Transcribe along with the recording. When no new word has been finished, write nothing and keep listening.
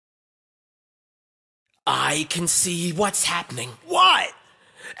I can see what's happening. What?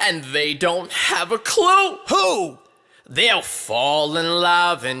 And they don't have a clue. Who? They'll fall in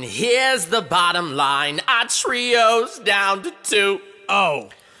love, and here's the bottom line. Our trio's down to 2. Oh.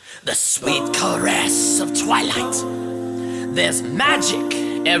 The sweet caress of twilight. There's magic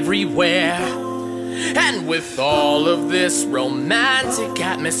everywhere. And with all of this romantic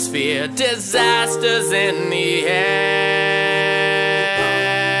atmosphere, disasters in the air.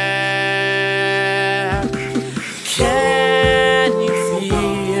 Can you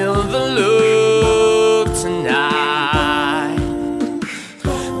feel the look tonight?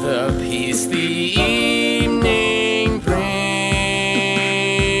 The peace the evening brings.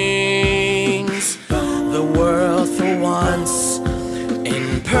 The world for once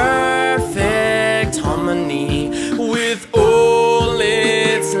in perfect harmony with all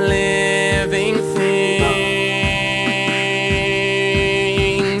its living things.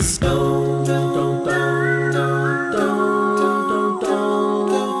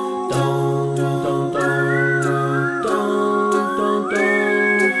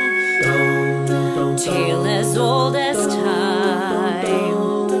 Tale as old as time,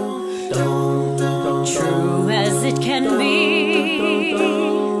 true as it can be.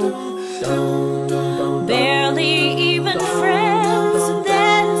 Barely even friends,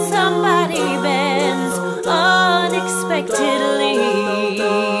 then somebody bends unexpectedly.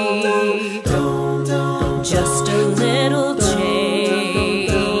 Just a little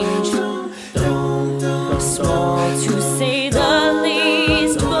change, small to say the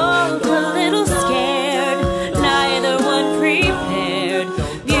least, both a little scared, neither one prepared.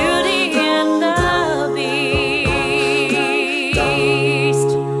 Beauty and the Beast.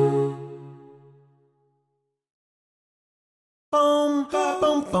 Boom, boom,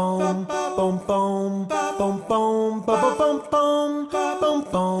 boom, boom, boom, boom, boom, boom, boom, boom,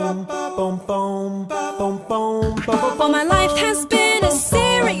 boom, boom, boom, boom, boom. Well, my life has been a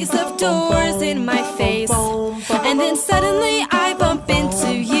series of doors in my face, and then suddenly I bump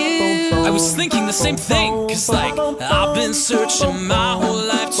into you. I was thinking the same thing, cause like I've been searching my whole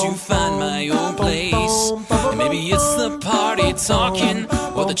life to find my own place. And maybe it's the party talking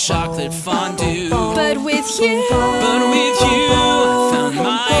or the chocolate fondue. But with you, I found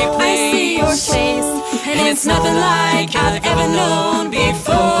my place. I see your face, and it's nothing like I've ever known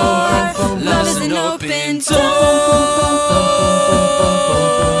before. Love is an open door.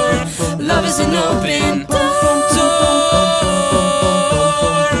 Love is an open door.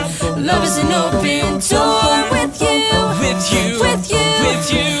 Love is an open door with you. With you, With you,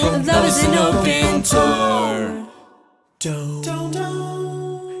 with you. love is an open door. Don't, don't,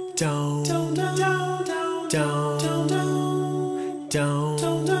 don't, don't, don't, don't.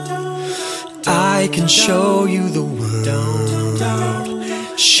 I can show you the world,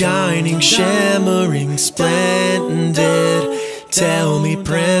 shining, shimmering, splendid. Tell me,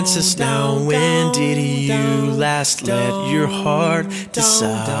 princess, now when did you last let your heart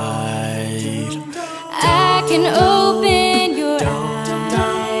decide? I can open your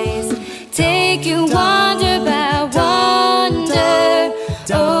eyes, take you wonder by wonder,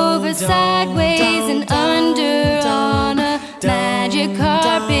 over, sideways, and under on a magic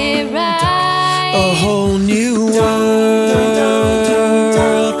carpet ride. A whole new world,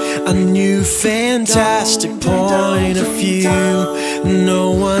 a new fantastic point of view.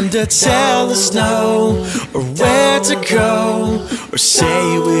 No one to tell us no, or where to go, or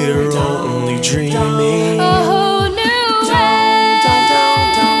say we're only dreaming. A whole new world,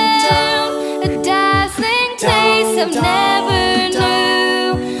 a dazzling place I've never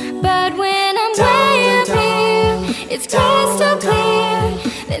knew. But when I'm way up here, it's crystal clear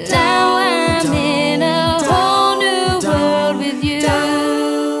that now I'm in a whole new world with you.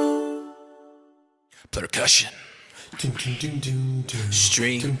 Percussion,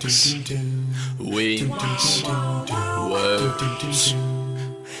 strings, wings, words.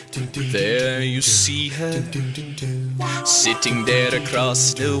 There you see her, sitting there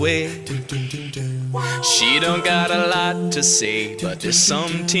across the way. She don't got a lot to say, but there's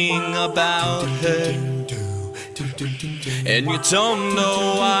something about her. And you don't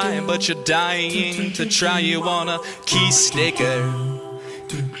know why, but you're dying to try. You wanna kiss the girl.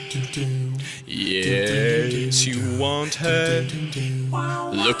 Yes, you want her.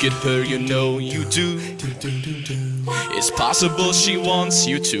 Look at her, you know you do. It's possible she wants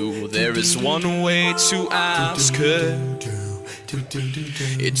you to. There is one way to ask her.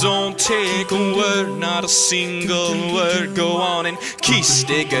 It don't take a word, not a single word. Go on and kiss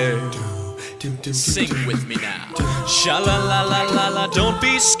the girl. Sing with me now. Sha-la-la-la-la-la, don't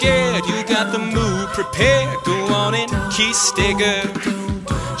be scared. You got the mood prepared. Go on and kiss the girl.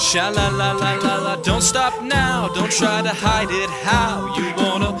 Sha la la la la la, don't stop now, don't try to hide it. How you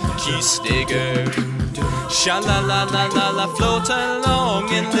wanna kiss the girl? Sha la la la la la, float along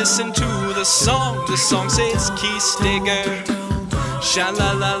and listen to the song. The song says kiss the girl. Sha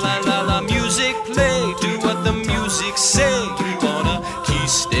la la la la la, music play, do what the music say.